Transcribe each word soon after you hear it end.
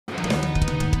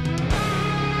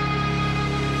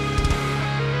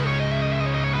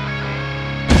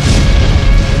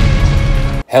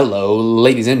Hello,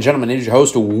 ladies and gentlemen, it is your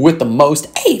host with the most,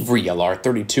 Avery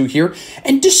LR32 here,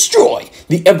 and destroy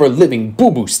the ever-living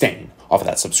boo-boo stain off of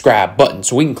that subscribe button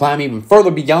so we can climb even further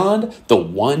beyond the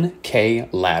 1K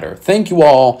ladder. Thank you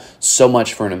all so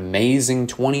much for an amazing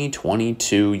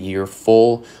 2022 year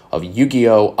full of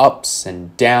Yu-Gi-Oh! Ups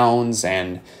and downs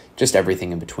and just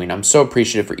everything in between. I'm so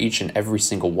appreciative for each and every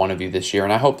single one of you this year,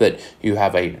 and I hope that you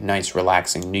have a nice,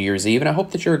 relaxing New Year's Eve, and I hope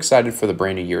that you're excited for the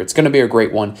brand new year. It's going to be a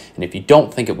great one, and if you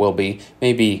don't think it will be,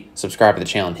 maybe subscribe to the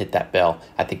channel and hit that bell.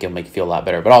 I think it'll make you feel a lot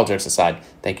better. But all jokes aside,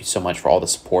 thank you so much for all the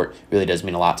support. It really does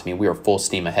mean a lot to me. We are full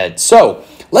steam ahead. So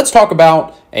let's talk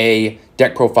about a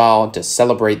deck profile to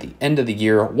celebrate the end of the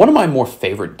year. One of my more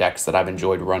favorite decks that I've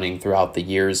enjoyed running throughout the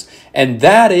years, and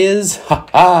that is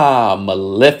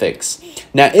Malefics.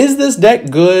 Now, is this deck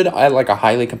good at like a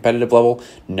highly competitive level?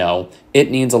 No,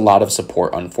 it needs a lot of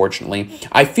support, unfortunately.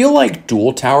 I feel like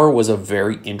Dual Tower was a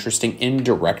very interesting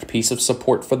indirect piece of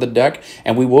support for the deck,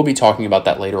 and we will be talking about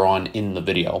that later on in the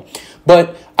video.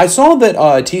 But I saw that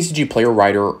TCG Player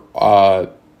Writer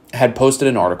had posted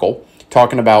an article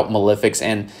talking about Malefics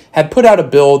and had put out a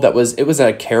build that was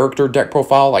a character deck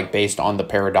profile, like based on the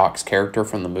Paradox character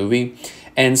from the movie.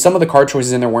 And some of the card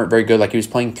choices in there weren't very good. Like he was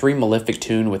playing 3 Malefic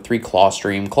Tune with 3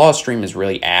 Clawstream. Clawstream is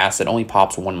really ass. It only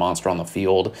pops 1 monster on the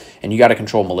field, and you got to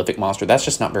control Malefic monster. That's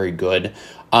just not very good.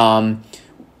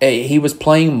 He was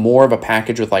playing more of a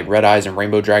package with like Red Eyes and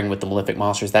Rainbow Dragon with the Malefic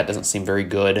monsters. That doesn't seem very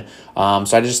good.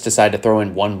 So I just decided to throw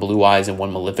in 1 Blue Eyes and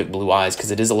 1 Malefic Blue Eyes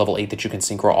because it is a level 8 that you can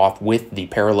synchro off with the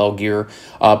Parallel Gear.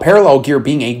 Parallel Gear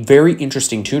being a very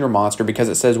interesting tuner monster because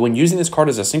it says when using this card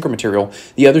as a synchro material,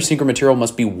 the other synchro material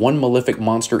must be 1 Malefic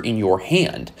monster in your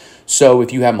hand. So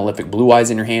if you have Malefic Blue Eyes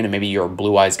in your hand and maybe your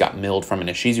Blue Eyes got milled from an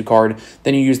Ishizu card,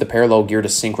 then you use the Parallel Gear to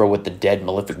synchro with the dead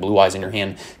Malefic Blue Eyes in your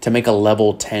hand to make a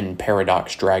level 10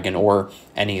 Paradox Dragon or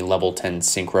any level 10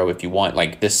 synchro if you want.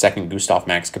 Like this second Gustav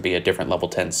Max could be a different level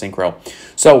 10 synchro.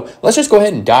 So let's just go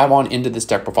ahead and dive on into this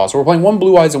deck profile. So we're playing 1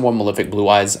 Blue Eyes and 1 Malefic Blue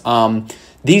Eyes.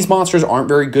 These monsters aren't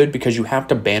very good because you have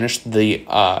to banish the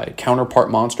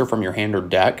counterpart monster from your hand or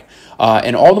deck.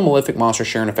 And all the Malefic monsters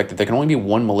share an effect that there can only be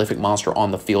 1 Malefic monster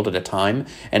on the field at a time,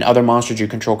 and other monsters you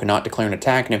control cannot declare an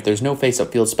attack, and if there's no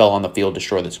face-up field spell on the field,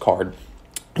 destroy this card.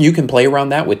 You can play around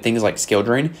that with things like Skill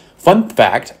Drain. Fun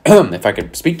fact, if I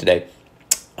could speak today,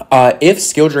 if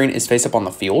Skill Drain is face-up on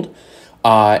the field,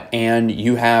 and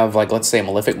you have, like, let's say a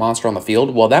Malefic monster on the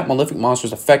field, well, that Malefic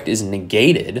monster's effect is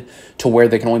negated to where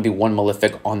there can only be 1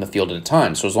 Malefic on the field at a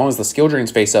time. So as long as the Skill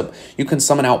Drain's face up, you can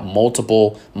summon out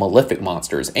multiple Malefic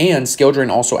monsters. And Skill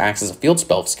Drain also acts as a field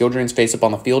spell. If Skill Drain's face up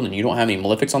on the field and you don't have any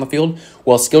Malefics on the field,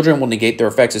 well, Skill Drain will negate their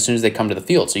effects as soon as they come to the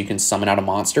field. So you can summon out a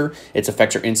monster, its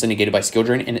effects are instantly negated by Skill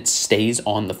Drain, and it stays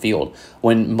on the field.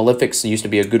 When Malefics used to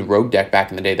be a good rogue deck back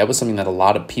in the day, that was something that a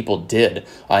lot of people did.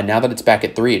 Now that it's back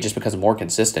at 3, it just becomes more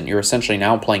consistent. You're essentially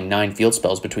now playing 9 field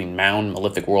spells between Mound,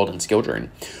 Malefic World, and Skill Drain.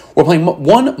 We're playing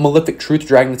 1 Malefic Truth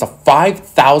Dragon. It's a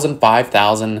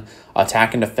 5,000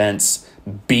 attack and defense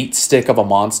beat stick of a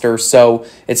monster. So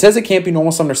it says it can't be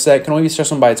normal summoned or set, can only be special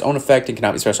summoned by its own effect, and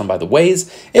cannot be special summoned by the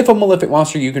ways. If a Malefic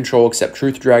monster you control except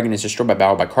Truth Dragon is destroyed by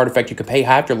battle by card effect, you can pay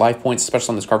half your life points, special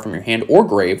summon this card from your hand or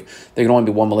grave. There can only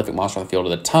be 1 Malefic monster on the field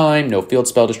at a time. No field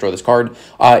spell, destroy this card.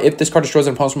 If this card destroys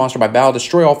an opponent's monster by battle,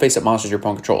 destroy all face-up monsters your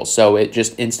opponent controls. So it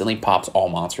just instantly pops all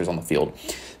monsters on the field.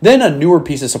 Then a newer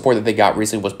piece of support that they got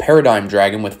recently was Paradigm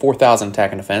Dragon with 4,000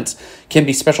 attack and defense. Can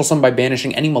be special summoned by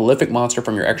banishing any Malefic monster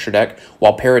from your extra deck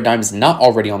while Paradigm is not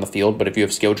already on the field, but if you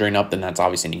have Skill Drain up, then that's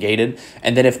obviously negated.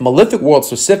 And then if Malefic World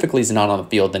specifically is not on the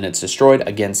field, then it's destroyed.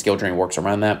 Again, Skill Drain works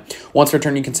around that. Once per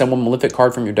turn, you can send 1 Malefic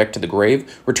card from your deck to the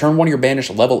grave. Return 1 of your banished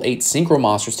level 8 Synchro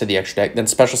monsters to the extra deck, then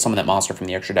special summon that monster from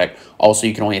the extra deck. Also,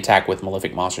 you can only attack with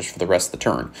Malefic monsters for the rest of the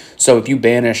turn. So if you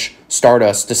banish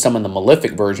Stardust to summon the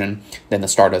Malefic version, then the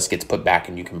Stardust gets put back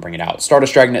and you can bring it out.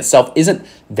 Stardust Dragon itself isn't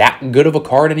that good of a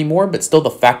card anymore, but still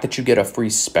the fact that you get a free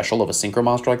special of a Synchro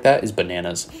monster like that is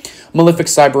bananas. Malefic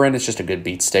Cyberend is just a good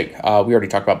beat stick. We already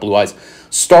talked about Blue Eyes.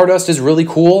 Stardust is really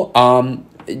cool.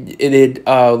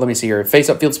 Let me see here.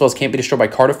 Face-up field spells can't be destroyed by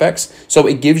card effects, so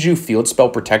it gives you field spell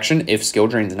protection if Skill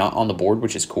Drain is not on the board,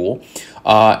 which is cool.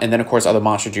 And then, of course, other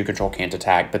monsters you control can't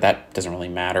attack, but that doesn't really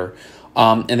matter.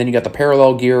 And then you got the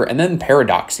Parallel Gear and then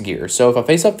Paradox Gear. So if a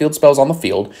face-up field spell is on the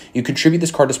field, you contribute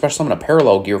this card to special summon a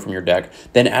Parallel Gear from your deck,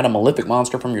 then add a Malefic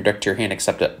monster from your deck to your hand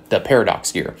except the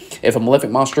Paradox Gear. If a Malefic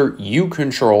monster you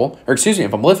control, or excuse me,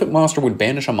 if a Malefic monster would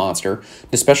banish a monster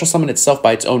to special summon itself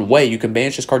by its own way, you can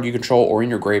banish this card you control or in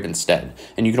your grave instead,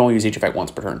 and you can only use each effect once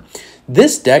per turn.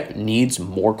 This deck needs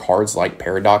more cards like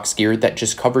Paradox Gear that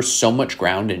just cover so much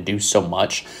ground and do so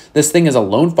much. This thing is a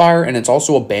lone fire, and it's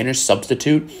also a banished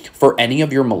substitute for any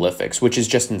of your Malefics, which is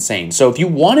just insane. So if you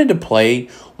wanted to play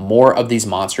more of these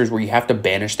monsters where you have to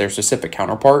banish their specific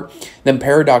counterpart, then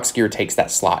Paradox Gear takes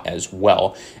that slot as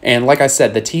well. And like I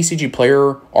said, the TCG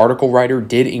Player article writer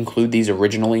did include these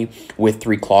originally with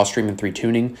 3 Claw Stream and 3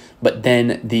 Tuning, but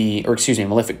then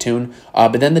Malefic Tune,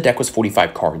 but then the deck was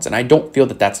 45 cards, and I don't feel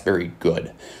that that's very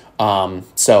good.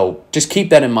 So just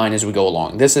keep that in mind as we go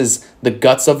along. This is the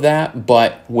guts of that,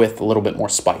 but with a little bit more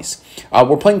spice.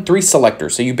 We're playing 3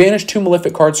 Selectors. So you banish 2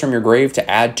 Malefic cards from your grave to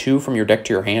add 2 from your deck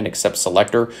to your hand, except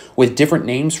Selector, with different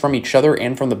names from each other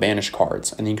and from the banished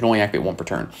cards. And you can only activate 1 per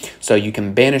turn. So you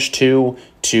can banish 2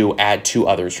 to add 2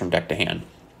 others from deck to hand.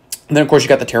 And then, of course, you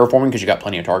got the Terraforming because you got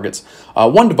plenty of targets.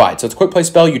 1 Divide. So it's a quick play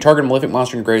spell. You target a Malefic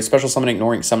monster in your grave, special summon,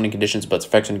 ignoring summoning conditions, but its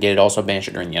effects are negated. Also banish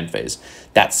it during the end phase.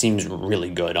 That seems really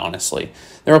good, honestly.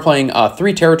 Then we're playing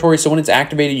 3 Territory. So when it's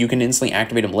activated, you can instantly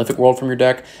activate a Malefic World from your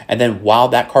deck. And then while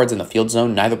that card's in the field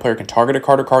zone, neither player can target a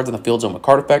card or cards in the field zone with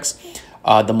card effects.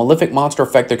 The Malefic monster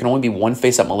effect, there can only be 1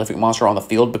 face-up Malefic monster on the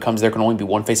field, becomes there can only be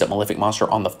 1 face-up Malefic monster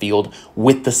on the field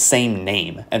with the same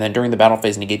name. And then during the battle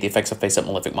phase, negate the effects of face-up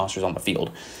Malefic monsters on the field.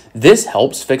 This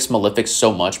helps fix Malefics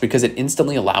so much because it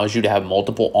instantly allows you to have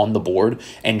multiple on the board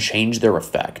and change their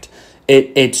effect.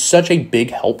 It's such a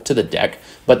big help to the deck,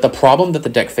 but the problem that the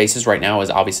deck faces right now is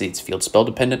obviously it's field spell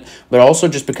dependent, but also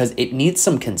just because it needs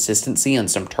some consistency and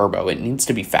some turbo. It needs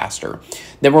to be faster.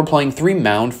 Then we're playing 3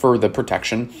 Mound for the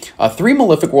protection, 3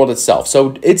 Malefic World itself.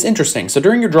 So it's interesting. So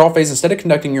during your draw phase, instead of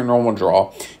conducting your normal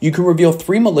draw, you can reveal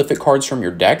 3 Malefic cards from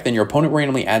your deck, then your opponent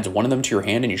randomly adds 1 of them to your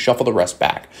hand and you shuffle the rest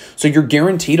back. So you're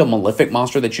guaranteed a Malefic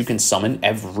monster that you can summon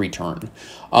every turn.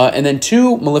 And then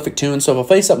 2 Malefic Tunes. So if a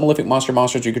face-up Malefic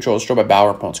monsters you control is destroyed by battle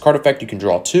or opponent's card effect, you can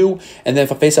draw 2. And then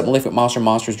if a face-up Malefic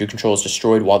monsters you control is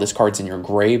destroyed while this card's in your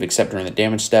grave, except during the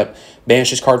damage step, banish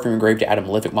this card from your grave to add a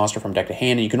Malefic monster from deck to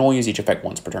hand, and you can only use each effect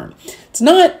once per turn. It's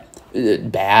not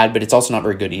bad, but it's also not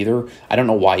very good either. I don't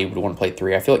know why you would want to play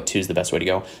 3. I feel like 2 is the best way to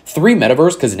go. 3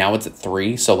 Metaverse, because now it's at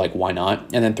 3, so like why not?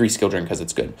 And then 3 Skill Drain, because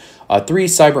it's good. 3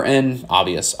 Cyber N,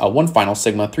 obvious. 1 Final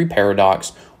Sigma, 3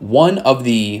 Paradox, 1 of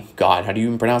the, God, how do you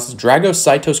even pronounce this?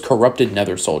 Dragosaitos Corrupted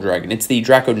Nether Soul Dragon. It's the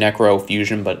Draco Necro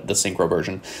fusion, but the Synchro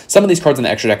version. Some of these cards in the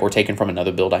extra deck were taken from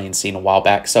another build I had seen a while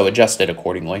back, so adjusted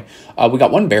accordingly. We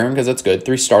got 1 Baron, because that's good,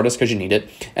 3 Stardust, because you need it,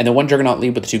 and then 1 Juggernaut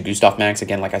Lead with the 2 Gustav Max.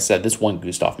 Again, like I said, this 1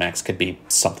 Gustav Max could be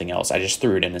something else. I just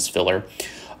threw it in as filler.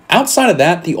 Outside of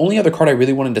that, the only other card I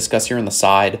really want to discuss here on the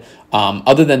side,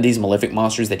 other than these Malefic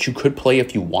monsters that you could play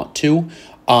if you want to,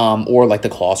 or like the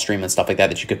Claw Stream and stuff like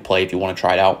that you could play if you want to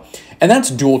try it out, and that's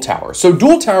Dual Tower. So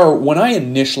Dual Tower, when I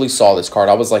initially saw this card,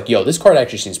 I was like, yo, this card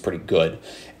actually seems pretty good.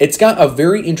 It's got a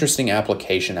very interesting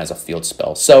application as a field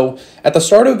spell. So at the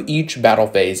start of each battle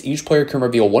phase, each player can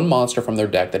reveal 1 monster from their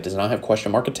deck that does not have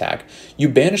question mark attack. You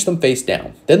banish them face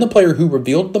down. Then the player who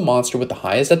revealed the monster with the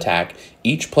highest attack,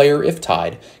 each player, if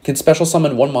tied, can special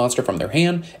summon 1 monster from their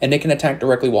hand, and they can attack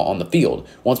directly while on the field.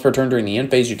 Once per turn during the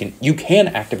end phase, you can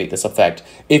activate this effect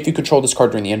if you control this card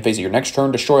during the end phase of your next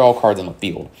turn, destroy all cards on the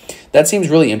field. That seems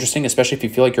really interesting, especially if you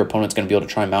feel like your opponent's going to be able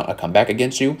to try and mount a comeback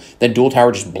against you. Then Dual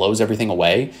Tower just blows everything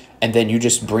away, and then you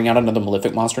just bring out another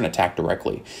Malefic monster and attack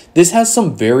directly. This has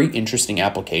some very interesting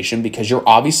application because you're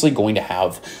obviously going to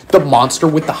have the monster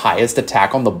with the highest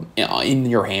attack on the in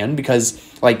your hand,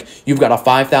 because like you've got a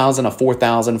 5,000, a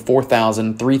 4,000,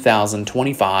 4,000, 3,000,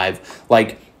 25.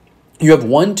 Like you have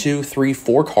 1, 2, 3,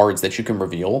 4 cards that you can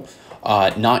reveal.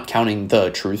 Not counting the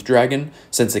Truth Dragon,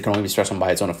 since it can only be special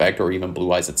by its own effect, or even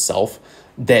Blue Eyes itself,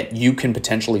 that you can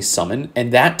potentially summon,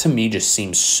 and that to me just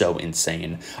seems so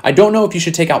insane. I don't know if you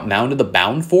should take out Mound of the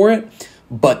Bound for it,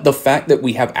 but the fact that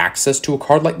we have access to a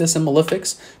card like this in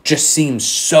Malefics just seems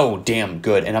so damn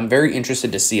good, and I'm very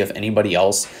interested to see if anybody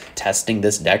else testing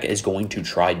this deck is going to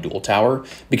try Dual Tower,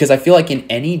 because I feel like in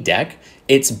any deck,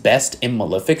 it's best in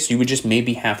Malefics. You would just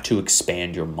maybe have to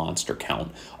expand your monster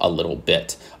count a little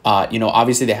bit. You know,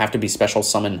 obviously they have to be special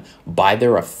summoned by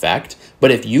their effect,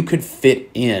 but if you could fit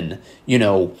in, you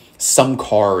know, some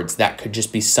cards that could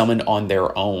just be summoned on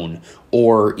their own,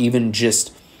 or even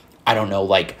just, I don't know,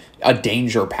 like a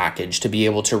danger package to be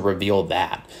able to reveal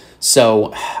that.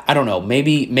 So I don't know,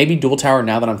 maybe Dual Tower,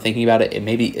 now that I'm thinking about it,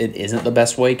 maybe it isn't the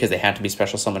best way because they have to be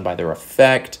special summoned by their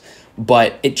effect.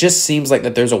 But it just seems like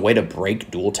that there's a way to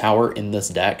break Dual Tower in this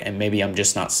deck, and maybe I'm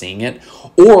just not seeing it.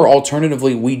 Or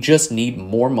alternatively, we just need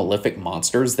more Malefic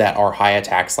monsters that are high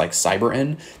attacks like Cyber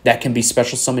N that can be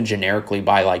special summoned generically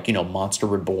by, like, you know, Monster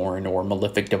Reborn or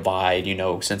Malefic Divide, you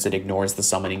know, since it ignores the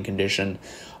summoning condition.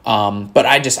 But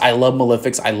I love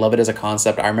Malefics. I love it as a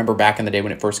concept. I remember back in the day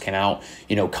when it first came out,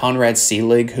 you know, Conrad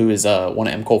Seelig, who is one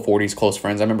of MCole40's close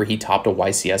friends, I remember he topped a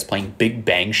YCS playing Big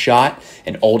Bang Shot,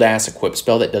 an old-ass equip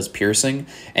spell that does piercing,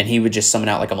 and he would just summon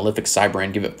out like a Malefic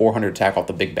Cybrand, give it 400 attack off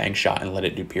the Big Bang Shot, and let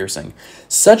it do piercing.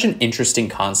 Such an interesting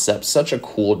concept, such a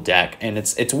cool deck, and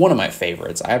it's one of my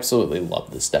favorites. I absolutely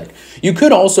love this deck. You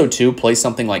could also, too, play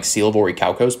something like Seal of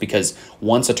Orichalcos, because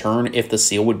once a turn, if the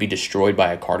seal would be destroyed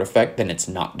by a card effect, then it's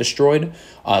not destroyed.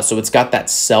 So it's got that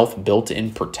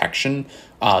self-built-in protection,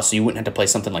 so you wouldn't have to play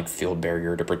something like Field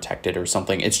Barrier to protect it or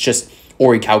something. It's just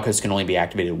Orichalcos can only be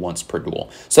activated once per duel.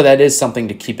 So that is something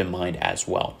to keep in mind as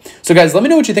well. So guys, let me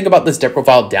know what you think about this deck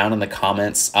profile down in the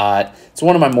comments. It's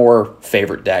one of my more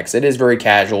favorite decks. It is very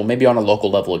casual. Maybe on a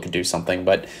local level it could do something,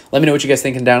 but let me know what you guys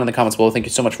think down in the comments below. Thank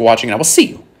you so much for watching, and I will see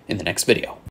you in the next video.